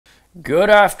Good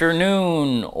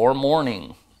afternoon or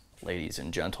morning, ladies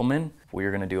and gentlemen.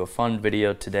 We're going to do a fun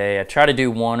video today. I try to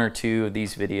do one or two of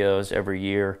these videos every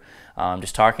year,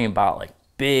 just talking about like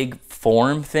big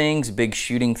form things, big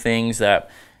shooting things that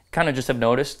kind of just have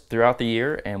noticed throughout the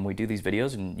year, and we do these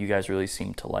videos and you guys really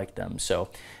seem to like them. So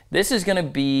this is going to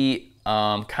be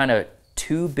kind of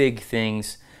two big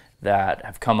things that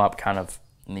have come up kind of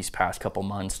in these past couple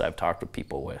months that I've talked with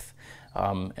people with,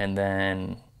 and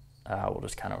then we'll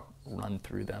just kind of run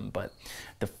through them. But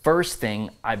the first thing,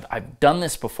 I've done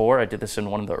this before. I did this in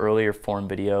one of the earlier form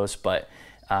videos, but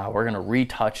we're going to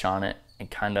retouch on it and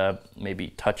kind of maybe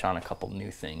touch on a couple new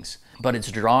things. But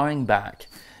it's drawing back.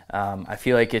 I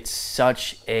feel like it's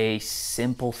such a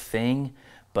simple thing,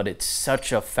 but it's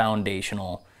such a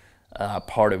foundational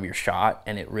part of your shot,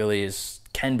 and it really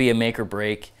can be a make or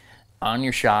break on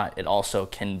your shot. It also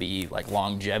can be like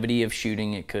longevity of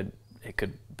shooting. It could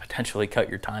potentially cut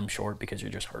your time short because you're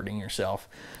just hurting yourself.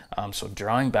 So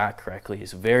drawing back correctly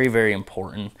is very, very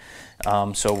important.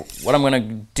 So what I'm going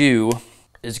to do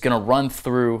is going to run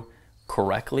through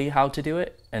correctly how to do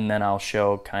it, and then I'll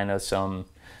show kind of some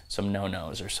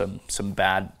no-nos or some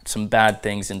bad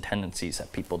things and tendencies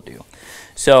that people do.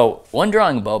 So when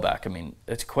drawing a bow back, I mean,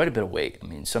 it's quite a bit of weight. I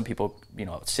mean, some people,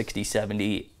 60,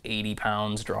 70, 80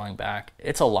 pounds drawing back.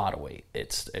 It's a lot of weight.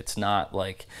 It's not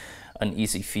like an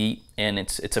easy feat, and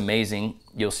it's amazing.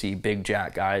 You'll see big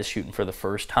jack guys shooting for the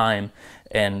first time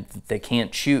and they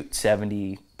can't shoot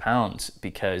 70 pounds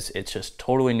because it's just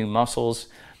totally new muscles.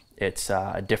 It's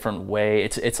a different way.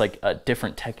 It's like a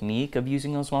different technique of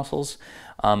using those muscles,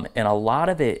 and a lot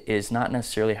of it is not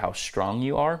necessarily how strong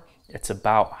you are. It's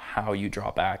about how you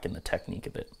draw back and the technique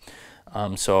of it.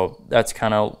 So that's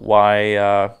kind of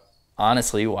why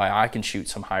honestly, why I can shoot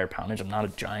some higher poundage. I'm not a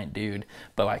giant dude,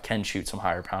 but I can shoot some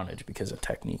higher poundage because of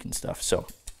technique and stuff. So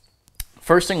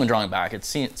first thing when drawing back, it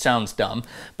sounds dumb,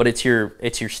 but it's your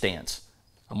stance.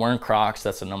 I'm wearing Crocs.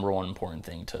 That's the number one important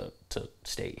thing to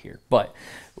state here. But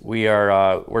we're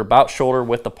about shoulder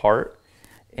width apart,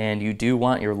 and you do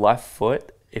want your left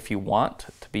foot, if you want,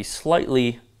 to be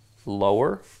slightly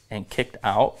lower and kicked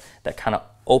out. That kind of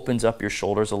opens up your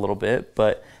shoulders a little bit,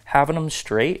 but having them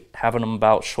straight, having them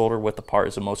about shoulder width apart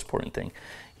is the most important thing.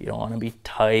 You don't want to be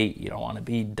tight. You don't want to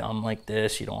be dumb like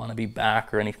this. You don't want to be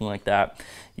back or anything like that.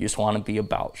 You just want to be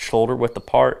about shoulder width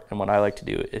apart. And what I like to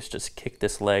do is just kick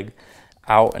this leg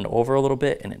out and over a little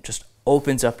bit, and it just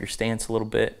opens up your stance a little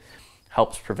bit,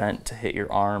 helps prevent to hit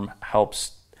your arm,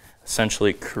 helps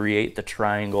essentially create the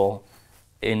triangle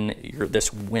in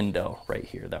this window right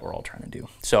here that we're all trying to do.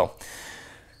 So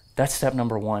that's step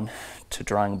number one to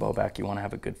drawing a bow back. You want to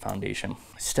have a good foundation.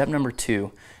 Step number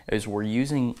two is we're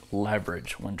using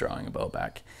leverage when drawing a bow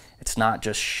back. It's not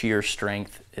just sheer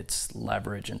strength, it's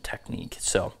leverage and technique.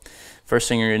 So first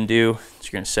thing you're going to do is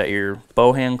you're going to set your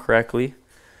bow hand correctly.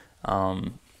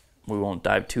 We won't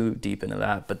dive too deep into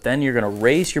that, but then you're going to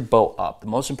raise your bow up. The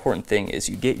most important thing is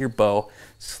you get your bow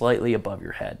slightly above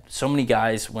your head. So many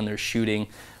guys, when they're shooting,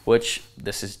 which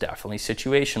this is definitely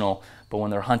situational, but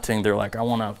when they're hunting, they're like, I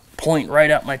want to point right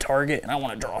at my target and I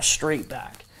want to draw straight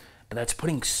back. But that's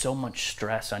putting so much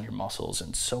stress on your muscles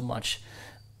and so much,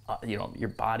 your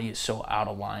body is so out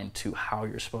of line to how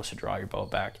you're supposed to draw your bow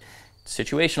back.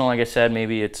 Situational, like I said,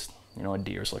 maybe it's, a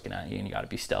deer's looking at you and you got to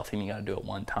be stealthy and you got to do it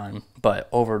one time. But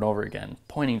over and over again,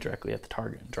 pointing directly at the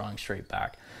target and drawing straight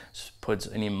back puts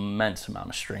an immense amount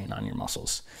of strain on your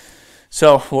muscles.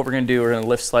 So what we're going to do, we're going to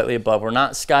lift slightly above. We're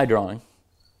not sky drawing.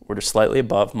 We're just slightly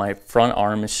above. My front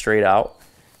arm is straight out.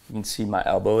 You can see my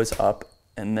elbow is up.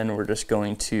 And then we're just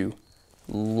going to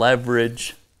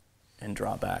leverage and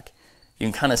draw back. You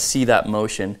can kind of see that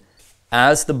motion.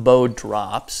 As the bow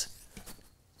drops,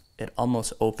 it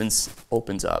almost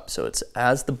opens up. So it's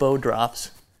as the bow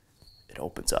drops, it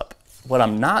opens up. What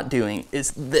I'm not doing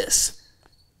is this.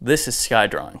 This is sky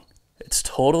drawing. It's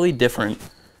totally different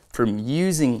from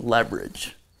using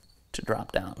leverage to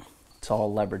drop down. It's all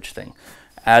a leverage thing.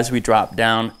 As we drop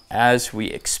down, as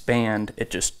we expand,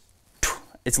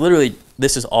 it's literally,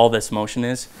 this is all this motion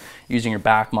is, using your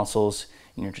back muscles,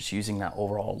 and you're just using that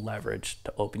overall leverage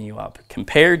to open you up.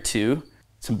 Compared to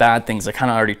some bad things, I kind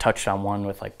of already touched on one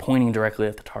with like pointing directly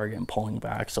at the target and pulling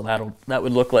back. So that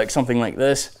would look like something like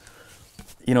this.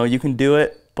 You can do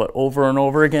it, but over and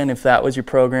over again, if that was your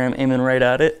program, aiming right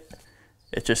at it,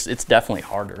 it's definitely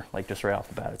harder. Like just right off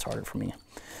the bat, it's harder for me.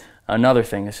 Another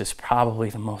thing, this is probably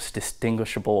the most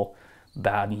distinguishable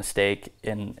bad mistake,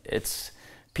 and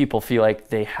people feel like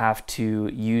they have to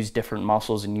use different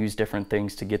muscles and use different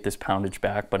things to get this poundage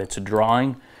back, but it's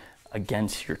drawing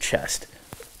against your chest.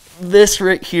 This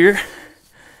right here,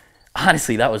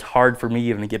 honestly, that was hard for me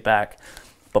even to get back.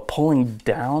 But pulling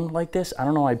down like this, I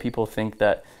don't know why people think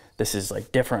that this is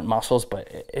like different muscles, but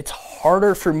it's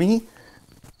harder for me.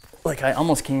 Like I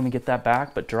almost can't even get that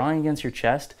back, but drawing against your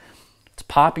chest, it's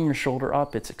popping your shoulder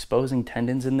up, it's exposing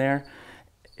tendons in there.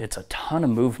 It's a ton of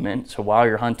movement. So while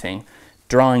you're hunting,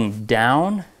 drawing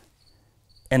down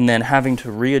and then having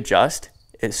to readjust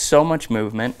is so much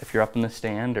movement if you're up in the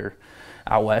stand or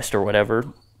out west or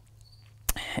whatever.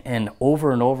 And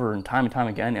over and time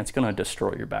again, it's going to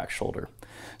destroy your back shoulder.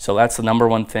 So that's the number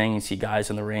one thing. You see guys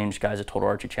in the range, guys at Total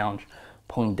Archery Challenge,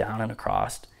 pulling down and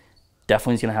across.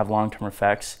 Definitely is going to have long-term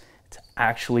effects. It's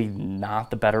actually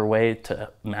not the better way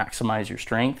to maximize your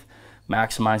strength,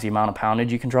 maximize the amount of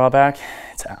poundage you can draw back.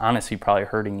 It's honestly probably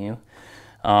hurting you.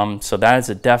 So that is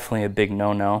definitely a big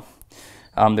no-no.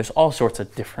 There's all sorts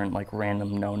of different like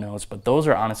random no-nos, but those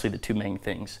are honestly the two main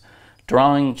things.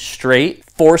 Drawing straight,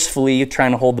 forcefully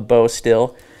trying to hold the bow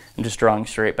still, and just drawing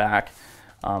straight back,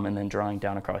 and then drawing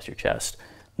down across your chest.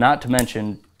 Not to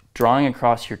mention drawing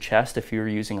across your chest if you're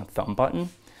using a thumb button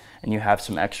and you have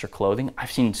some extra clothing.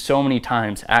 I've seen so many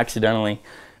times accidentally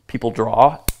people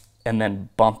draw and then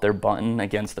bump their button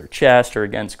against their chest or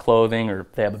against clothing, or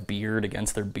they have a beard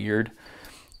against their beard.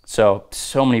 So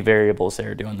many variables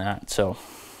there doing that. So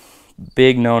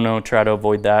big no-no, try to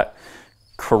avoid that.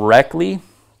 Correctly,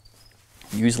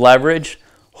 use leverage,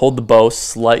 hold the bow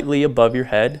slightly above your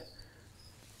head,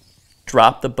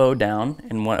 drop the bow down,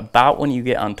 and about when you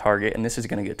get on target, and this is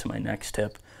going to get to my next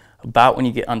tip, about when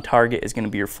you get on target is going to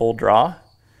be your full draw,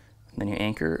 and then you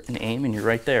anchor and aim and you're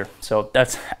right there. So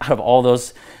that's, out of all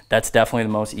those, that's definitely the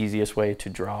most easiest way to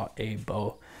draw a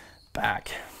bow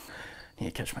back. I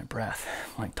need to catch my breath.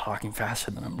 I'm like talking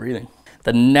faster than I'm breathing.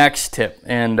 The next tip,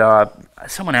 and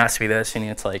someone asked me this, and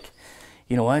it's like,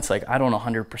 you know what, it's like I don't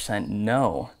 100%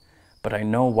 know, but I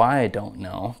know why I don't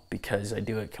know, because I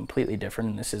do it completely different.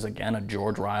 And this is again a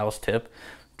George Riles tip.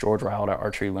 George Riles at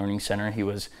Archery Learning Center. He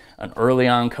was an early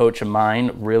on coach of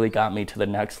mine, really got me to the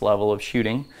next level of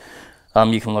shooting.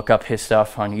 You can look up his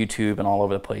stuff on YouTube and all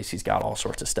over the place. He's got all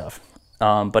sorts of stuff.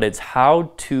 But it's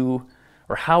how do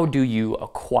you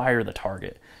acquire the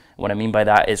target? What I mean by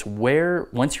that is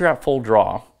once you're at full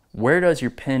draw, where does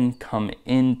your pin come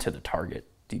into the target?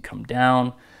 Do you come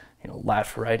down,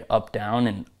 left, right, up, down?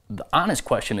 And the honest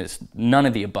question is none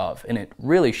of the above, and it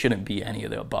really shouldn't be any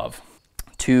of the above.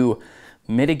 To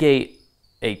mitigate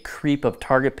a creep of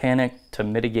target panic, to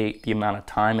mitigate the amount of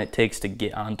time it takes to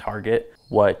get on target,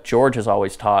 what George has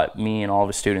always taught me and all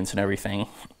the students and everything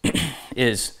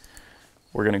is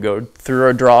we're going to go through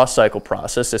our draw cycle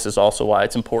process. This is also why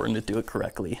it's important to do it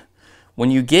correctly.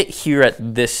 When you get here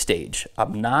at this stage,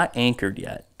 I'm not anchored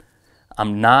yet.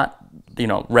 I'm not,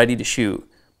 ready to shoot,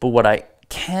 but what I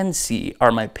can see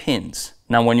are my pins.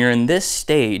 Now, when you're in this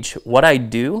stage, what I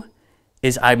do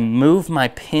is I move my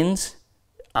pins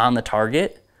on the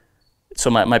target. So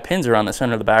my pins are on the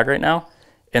center of the bag right now,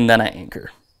 and then I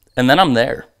anchor. And then I'm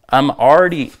there. I'm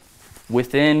already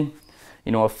within,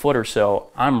 a foot or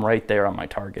so, I'm right there on my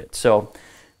target. So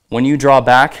when you draw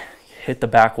back, hit the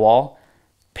back wall,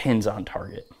 pins on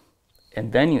target,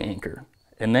 and then you anchor.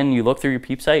 And then you look through your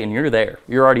peep sight and you're there.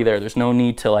 You're already there. There's no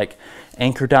need to like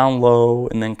anchor down low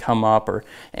and then come up, or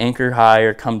anchor high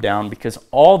or come down, because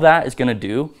all that is going to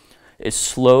do is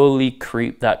slowly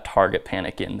creep that target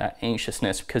panic in, that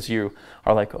anxiousness, because you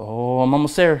are like, oh, I'm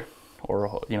almost there.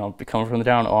 Or, coming from the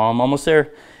down, oh, I'm almost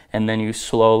there. And then you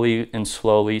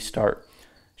slowly start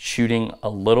shooting a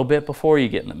little bit before you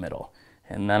get in the middle,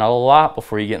 and then a lot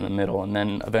before you get in the middle. And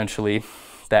then eventually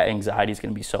that anxiety is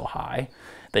going to be so high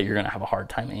that you're going to have a hard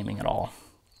time aiming at all.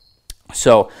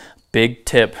 So big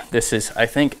tip. This is, I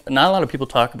think, not a lot of people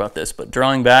talk about this, but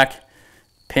drawing back,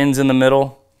 pins in the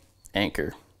middle,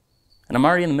 anchor. And I'm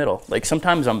already in the middle. Like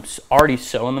sometimes I'm already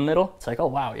so in the middle. It's like, oh,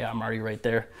 wow, yeah, I'm already right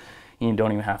there. You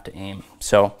don't even have to aim.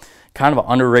 So kind of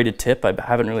an underrated tip. I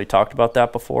haven't really talked about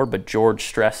that before, but George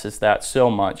stresses that so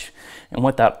much. And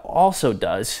what that also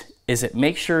does is it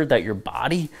makes sure that your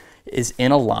body is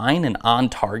in a line and on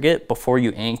target before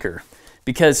you anchor.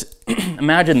 Because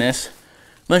imagine this,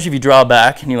 imagine if you draw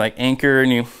back and you like anchor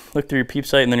and you look through your peep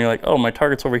sight and then you're like, oh, my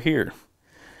target's over here.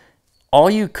 All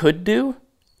you could do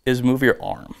is move your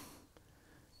arm.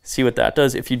 See what that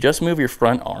does? If you just move your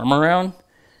front arm around,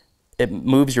 it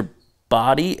moves your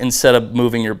body instead of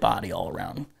moving your body all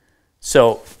around.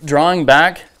 So drawing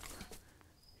back,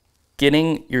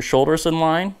 getting your shoulders in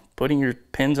line, putting your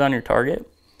pins on your target,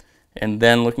 and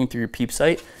then looking through your peep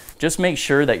sight, just make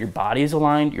sure that your body is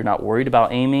aligned. You're not worried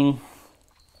about aiming.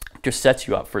 Just sets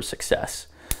you up for success.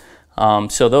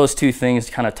 So those two things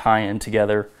kind of tie in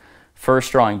together.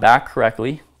 First, drawing back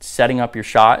correctly, setting up your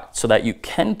shot so that you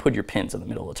can put your pins in the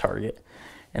middle of the target.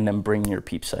 and then bring your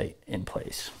peep sight in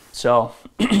place. So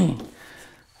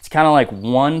it's kind of like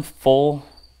one full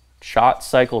shot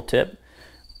cycle tip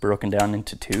broken down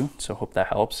into two, so hope that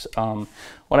helps.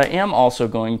 What I am also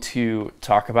going to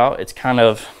talk about, it's kind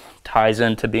of ties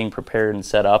into being prepared and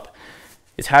set up,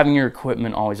 is having your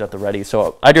equipment always at the ready.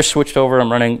 So I just switched over,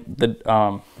 I'm running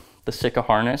the Sika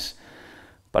harness,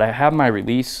 but I have my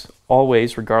release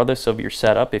always, regardless of your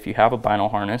setup. If you have a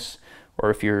vinyl harness or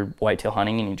if you're whitetail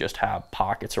hunting and you just have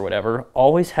pockets or whatever,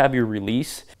 always have your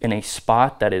release in a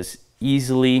spot that is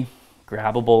easily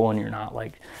grabbable and you're not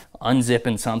like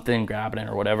unzipping something, grabbing it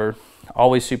or whatever.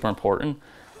 Always super important.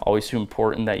 Always super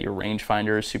important that your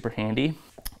rangefinder is super handy,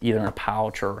 either in a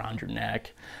pouch or around your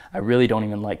neck. I really don't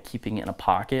even like keeping it in a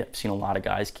pocket. I've seen a lot of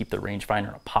guys keep their rangefinder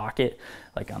in a pocket,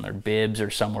 like on their bibs or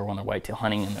somewhere when they're whitetail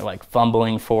hunting and they're like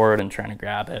fumbling for it and trying to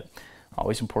grab it.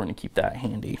 Always important to keep that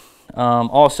handy.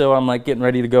 Also, I'm like getting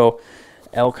ready to go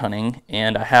elk hunting,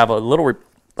 and I have a little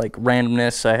like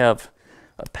randomness. I have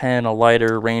a pen, a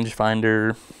lighter,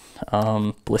 rangefinder,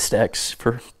 Blistex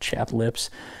for chapped lips,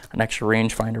 an extra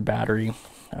rangefinder battery,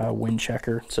 wind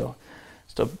checker. So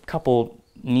just a couple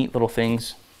neat little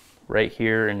things right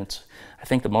here. And it's, I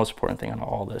think the most important thing on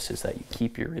all this is that you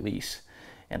keep your release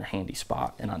in a handy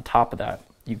spot. And on top of that,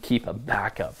 you keep a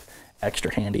backup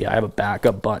extra handy. I have a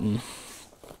backup button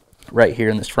right here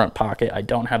in this front pocket. I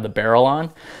don't have the barrel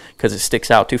on because it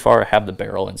sticks out too far. I have the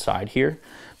barrel inside here.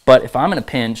 But if I'm in a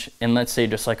pinch and let's say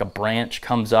just like a branch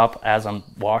comes up as I'm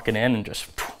walking in and just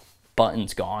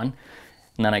button's gone,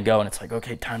 and then I go and it's like,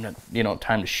 okay, time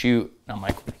to shoot. And I'm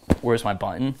like, where's my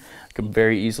button? I can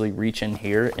very easily reach in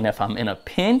here. And if I'm in a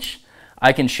pinch,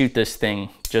 I can shoot this thing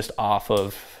just off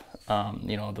of,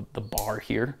 the bar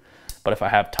here. But if I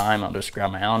have time, I'll just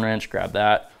grab my Allen wrench, grab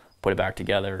that, put it back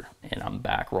together, and I'm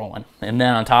back rolling. And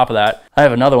then on top of that, I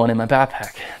have another one in my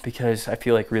backpack because I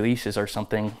feel like releases are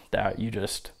something that you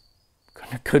just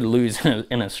could lose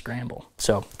in a scramble.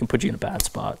 So it can put you in a bad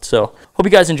spot. So hope you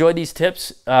guys enjoyed these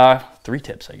tips. 3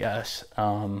 tips, I guess,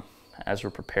 as we're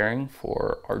preparing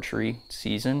for archery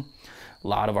season. A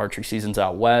lot of archery seasons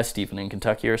out west, even in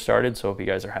Kentucky, are started. So hope you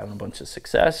guys are having a bunch of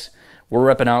success. We're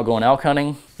repping out, going elk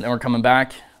hunting. Then we're coming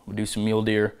back. We'll do some mule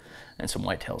deer and some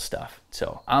whitetail stuff.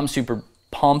 So I'm super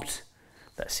pumped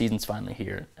that season's finally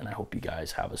here, and I hope you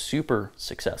guys have a super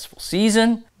successful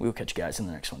season. We will catch you guys in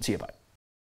the next one. See you, bye.